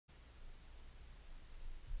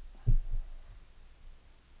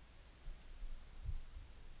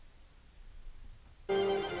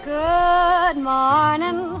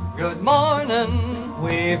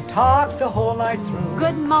We've talked the whole night through.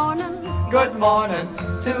 Good morning. Good morning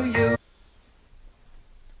to you.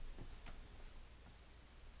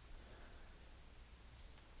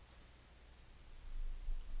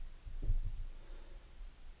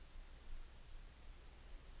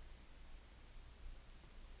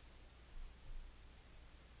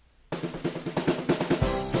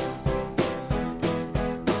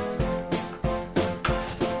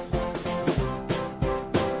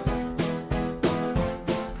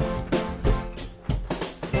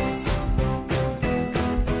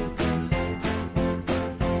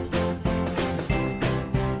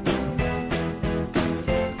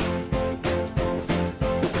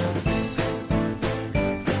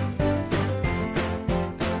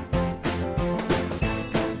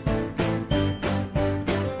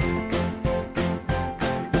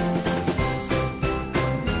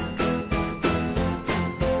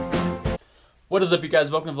 What is up, you guys?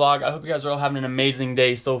 Welcome to the vlog. I hope you guys are all having an amazing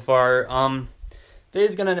day so far.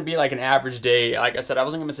 Today's gonna be like an average day. Like I said, I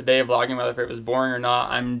wasn't gonna miss a day of vlogging, whether it was boring or not.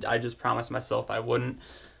 I just promised myself I wouldn't.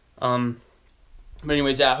 But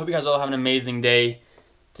anyways, yeah, I hope you guys all have an amazing day.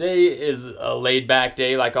 Today is a laid-back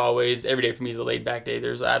day, like always. Every day for me is a laid-back day.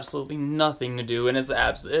 There's absolutely nothing to do, and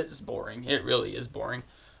it's boring. It really is boring.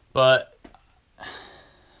 But I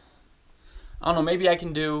don't know. Maybe I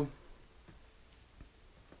can do.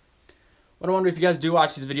 What I wonder if you guys do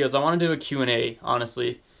watch these videos, I want to do a Q&A,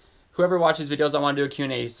 honestly. Whoever watches videos, I want to do a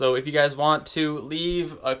Q&A. So if you guys want to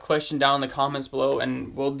leave a question down in the comments below,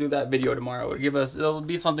 and we'll do that video tomorrow. It'll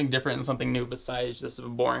be something different and something new besides just a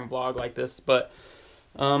boring vlog like this. But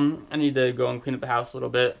I need to go and clean up the house a little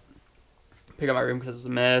bit, pick up my room because it's a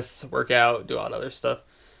mess, work out, do all that other stuff.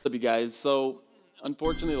 What's up, you guys? So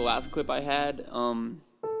unfortunately, the last clip I had,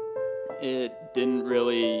 it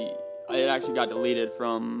actually got deleted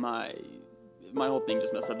from my whole thing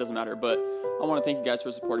just messed up, doesn't matter, but I want to thank you guys for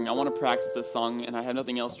supporting me. I want to practice this song, and I have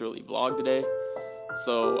nothing else to really vlog today,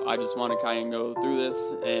 so I just want to kind of go through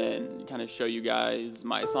this and kind of show you guys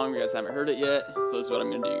my song. You guys haven't heard it yet, so this is what I'm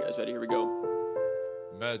going to do. You guys ready? Here we go.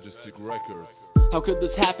 Majestic Records. How could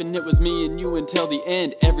this happen? It was me and you until the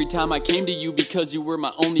end. Every time I came to you because you were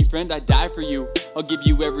my only friend, I'd die for you. I'll give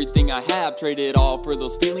you everything I have, trade it all for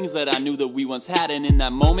those feelings that I knew that we once had, and in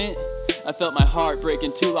that moment I felt my heart break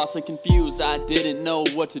in two, lost and confused. I didn't know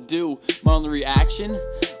what to do. My only reaction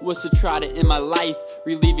was to try to end my life,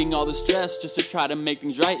 relieving all the stress just to try to make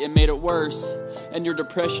things right. It made it worse, and your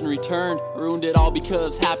depression returned, ruined it all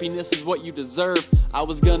because happiness is what you deserve. I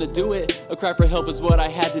was gonna do it, a cry for help is what I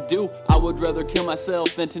had to do. I would rather kill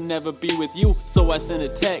myself than to never be with you. So I sent a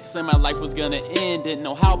text saying my life was gonna end. Didn't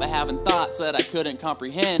know how, but having thoughts that I couldn't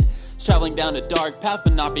comprehend. Traveling down a dark path,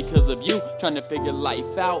 but not because of you. Trying to figure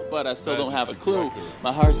life out, but I still don't have a clue.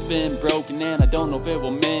 My heart's been broken and I don't know if it will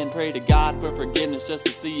mend. Pray to God for forgiveness just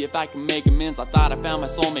to see if I can make amends. I thought I found my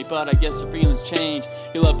soulmate, but I guess your feelings change.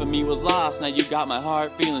 Your love for me was lost, now you got my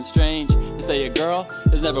heart feeling strange. They say a girl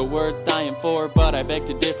is never worth dying for, but I beg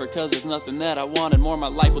to differ, cause there's nothing that I wanted more. My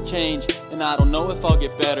life will change, and I don't know if I'll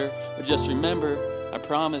get better, but just remember, I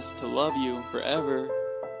promise to love you forever.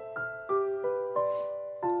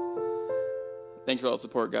 Thanks for all the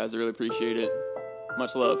support, guys. I really appreciate it.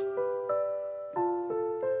 Much love.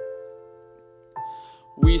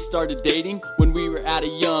 We started dating when we were at a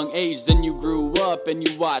young age. Then you grew up and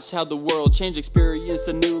you watched how the world changed. Experienced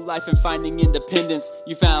a new life and finding independence.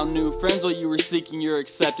 You found new friends while you were seeking your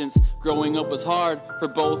acceptance. Growing up was hard for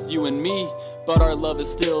both you and me, but our love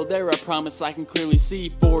is still there, I promise I can clearly see.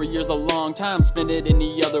 4 years a long time, spend it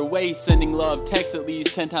any other way. Sending love texts at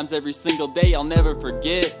least 10 times every single day. I'll never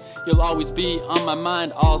forget, you'll always be on my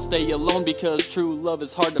mind. I'll stay alone because true love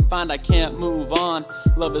is hard to find. I can't move on,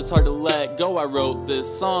 love is hard to let go. I wrote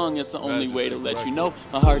this song, it's the only way to let you know.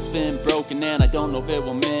 My heart's been broken and I don't know if it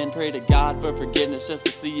will mend. Pray to God for forgiveness just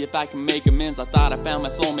to see if I can make amends. I thought I found my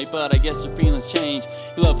soulmate, but I guess your feelings change.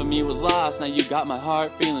 Your love for me was lost, now you got my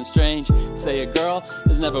heart feeling strange. Say a girl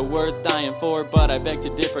is never worth dying for, but I beg to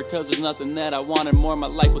differ, cause there's nothing that I wanted more. My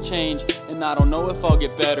life will change, and I don't know if I'll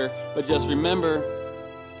get better, but just remember,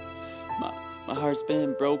 my heart's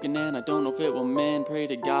been broken and I don't know if it will mend. Pray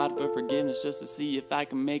to God for forgiveness just to see if I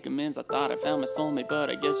can make amends. I thought I found my soulmate, but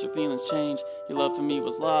I guess your feelings change. Your love for me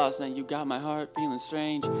was lost, now you got my heart feeling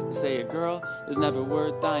strange. They say a girl is never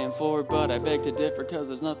worth dying for, but I beg to differ, cause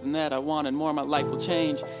there's nothing that I wanted more. My life will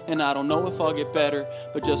change, and I don't know if I'll get better,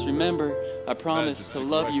 but just remember, I promise to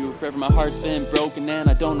love you forever. My heart's been broken and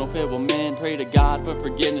I don't know if it will mend. Pray to God for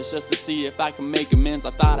forgiveness just to see if I can make amends.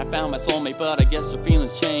 I thought I found my soulmate, but I guess your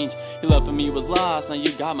feelings change. Your love for me was lost, now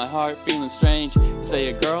you got my heart feeling strange. You say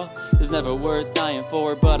a girl is never worth dying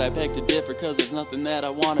for, but I beg to differ, cause there's nothing that I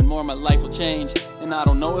wanted more. My life will change, and I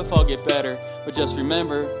don't know if I'll get better, but just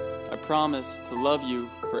remember, I promise to love you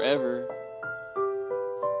forever.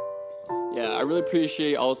 Yeah, I really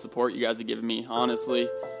appreciate all the support you guys have given me, honestly.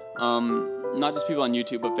 Not just people on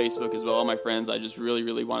YouTube, but Facebook as well, all my friends. I just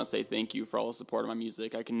really want to say thank you for all the support of my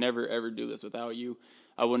music. I can never ever do this without you.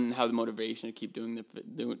 I wouldn't have the motivation to keep doing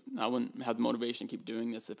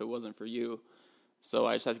this if it wasn't for you. So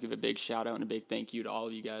I just have to give a big shout out and a big thank you to all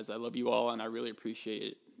of you guys. I love you all, and I really appreciate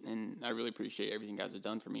it, and I really appreciate everything you guys have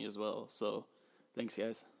done for me as well. So thanks,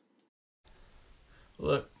 guys.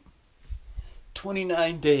 Look.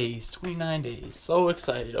 29 days, so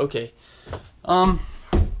excited. Okay, I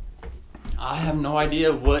have no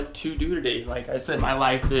idea what to do today. Like I said, my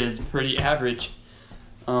life is pretty average.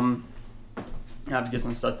 I have to get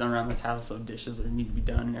some stuff done around this house, so dishes need to be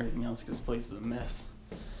done and everything else, because this place is a mess.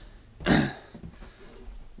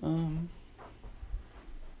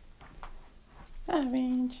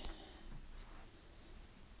 Average.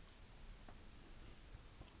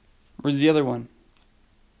 Where's the other one?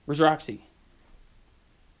 Where's Roxy?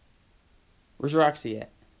 Where's Roxy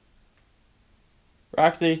at?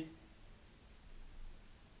 Roxy?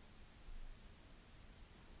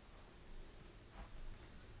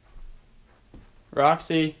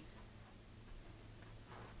 Roxy?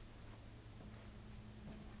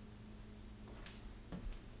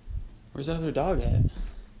 Where's that other dog at?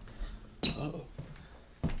 Uh-oh.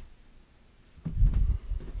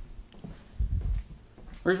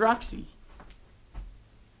 Where's Roxy?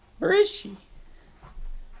 Where is she?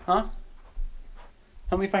 Huh?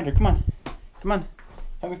 Help me find her. Come on. Come on.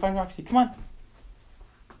 Help me find Roxy. Come on.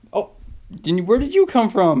 Oh, where did you come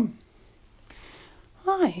from?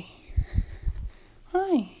 Hi.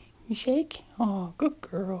 Hi. You shake? Oh, good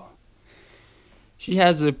girl. She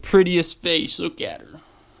has the prettiest face. Look at her.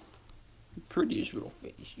 Prettiest little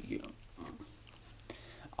face. Yeah.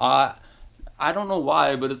 I don't know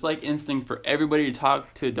why, but it's like instinct for everybody to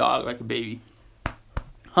talk to a dog like a baby.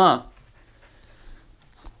 Huh?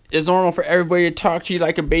 It's normal for everybody to talk to you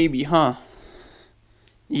like a baby, huh?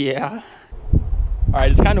 Yeah.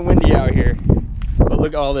 Alright, it's kind of windy out here. But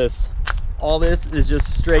look at all this. All this is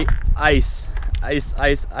just straight ice. Ice,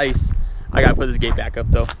 ice, ice. I gotta put this gate back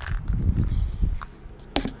up though.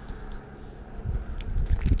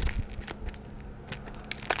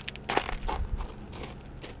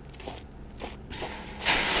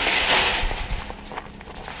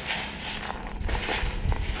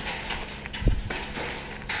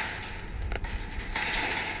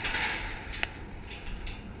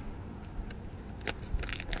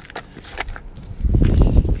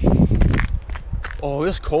 Oh,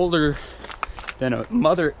 it's colder than a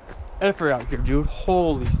mother effer out here, dude.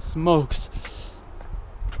 Holy smokes.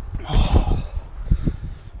 Oh.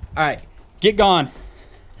 Alright, get gone.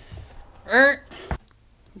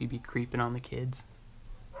 We be creeping on the kids.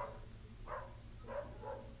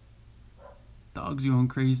 Dog's going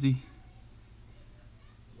crazy.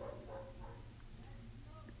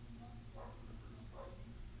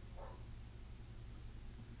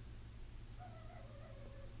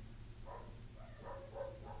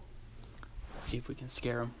 See if we can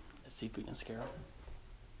scare him. Let's see if we can scare him.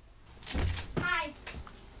 Hi.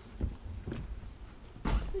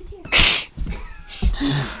 Who's here?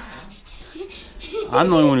 I'm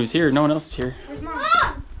the only one who's here. No one else is here. Where's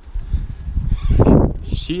Mom?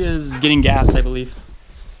 She is getting gas, I believe.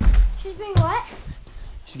 She's being what?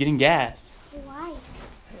 She's getting gas. Why?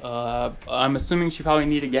 I'm assuming she probably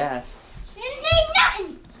needed gas. She didn't need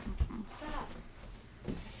nothing. Stop.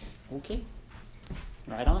 Okay.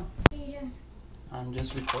 Right on. What are you doing? I'm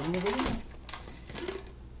just recording the video.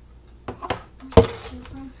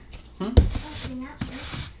 Hmm?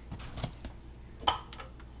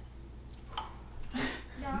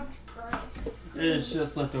 Dog's gross. It's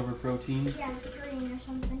just leftover protein. Yeah, it's green or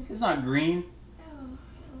something. It's not green. Oh,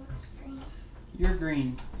 it looks green. You're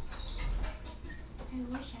green. I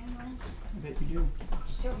wish I was. I bet you do.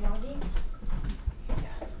 Still vlogging?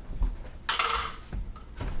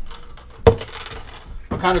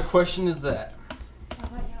 What kind of question is that?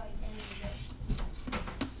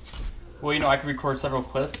 Well, you know, I could record several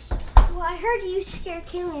clips. Well, I heard you scare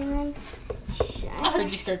Kaylee and then... I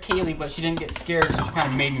heard you scared Kaylee, but she didn't get scared, so she kind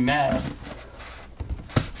of made me mad.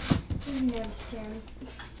 You never scare me.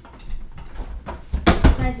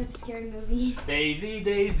 Besides the scary movie. Daisy,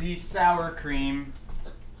 Daisy, sour cream.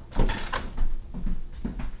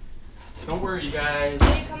 Don't worry, you guys.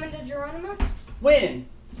 Are you coming to Geronimo's? When?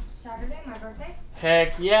 Saturday, my birthday.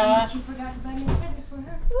 Heck yeah. But you forgot to buy me a present for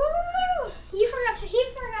her. Woo! He forgot to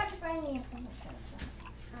buy me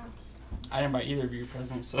I didn't buy either of you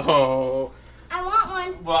presents, so. I want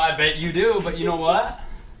one. Well, I bet you do, but you know what?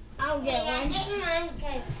 I'll get one. I'm getting mine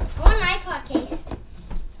because I want an iPod case.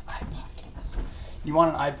 iPod case. You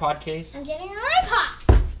want an iPod case? I'm getting an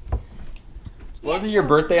iPod. Wasn't your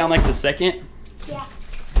birthday on like the 2nd? Yeah.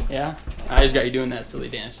 Yeah? I just got you doing that silly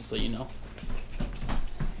dance, just so you know.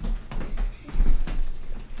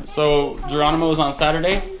 So, Geronimo's on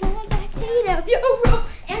Saturday? Yo, bro.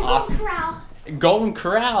 And Awesome. Golden Corral. Golden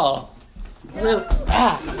Corral. Really?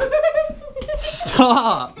 Ah.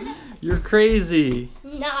 Stop. You're crazy.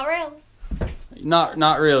 Not real.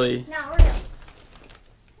 Not really. Not real.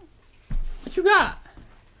 What you got?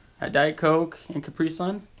 A Diet Coke and Capri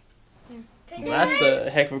Sun? Well, that's a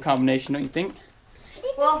heck of a combination, don't you think?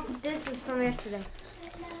 Well, this is from yesterday.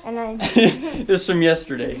 And I This from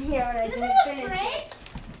yesterday. yeah, but I didn't finish it.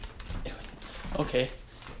 It was okay.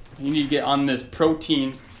 You need to get on this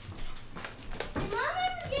protein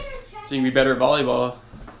so you can be better at volleyball.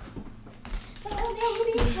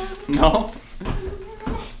 No?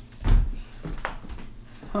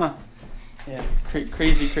 Huh. Yeah,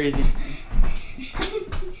 crazy.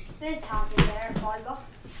 This happened there at volleyball.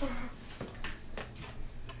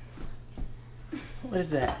 What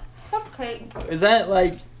is that? Cupcake. Is that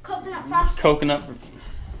like Coconut frosting. coconut?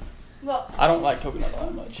 Look. I don't like coconut all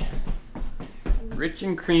that much. Rich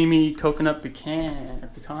and creamy coconut pecan. Or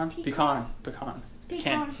pecan?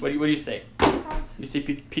 Pecan. What do you say? Pecan. You say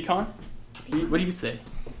pecan? What do you say?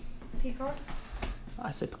 Pecan.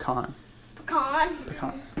 I say pecan. Pecan.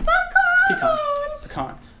 Pecan. Pecan.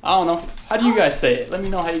 Pecan. I don't know. How do you guys say it? Let me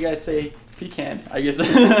know how you guys say pecan. I guess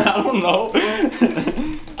I don't know.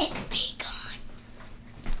 It's pecan.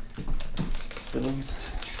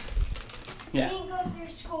 Siblings. Yeah. Didn't go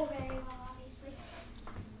through school very well, obviously.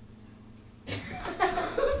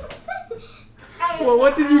 Well,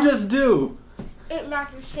 what did you just do? Ate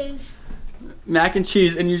mac and cheese. Mac and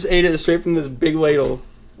cheese, and you just ate it straight from this big ladle.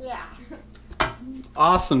 Yeah.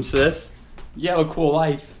 Awesome, sis. You have a cool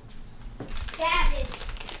life. Savage.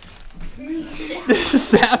 Savage. This is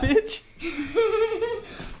savage.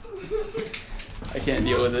 I can't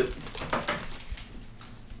deal with it.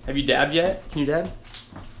 Have you dabbed yet? Can you dab?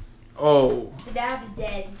 Oh. The dab is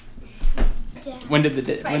dead. When did the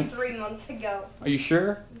dab? Like 3 months ago. Are you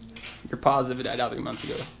sure? You're positive it died out 3 months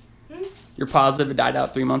ago. Hmm? You're positive it died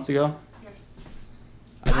out 3 months ago?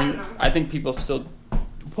 I don't know. I think people still.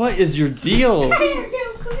 What is your deal? I have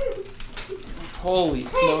no clue. Holy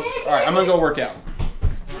smokes! All right, I'm gonna go work out. I'm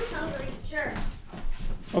hungry. Sure.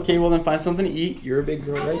 Okay, well then find something to eat. You're a big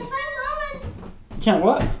girl, I right? can find mom. You can't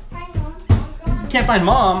what? Find mom. Mom's gone. You can't find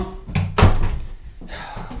mom.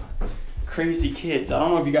 Crazy kids. I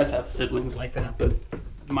don't know if you guys have siblings like that, but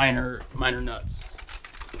mine are nuts.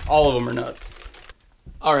 All of them are nuts.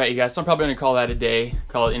 Alright, you guys, so I'm probably going to call that a day,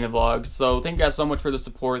 call it in the vlog. So thank you guys so much for the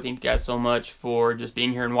support. Thank you guys so much for just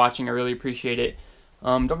being here and watching. I really appreciate it.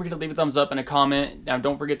 Don't forget to leave a thumbs up and a comment. Now,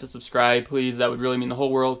 don't forget to subscribe, please. That would really mean the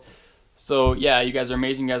whole world. So, yeah, you guys are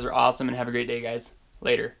amazing. You guys are awesome, and have a great day, guys.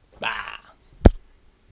 Later. Bye.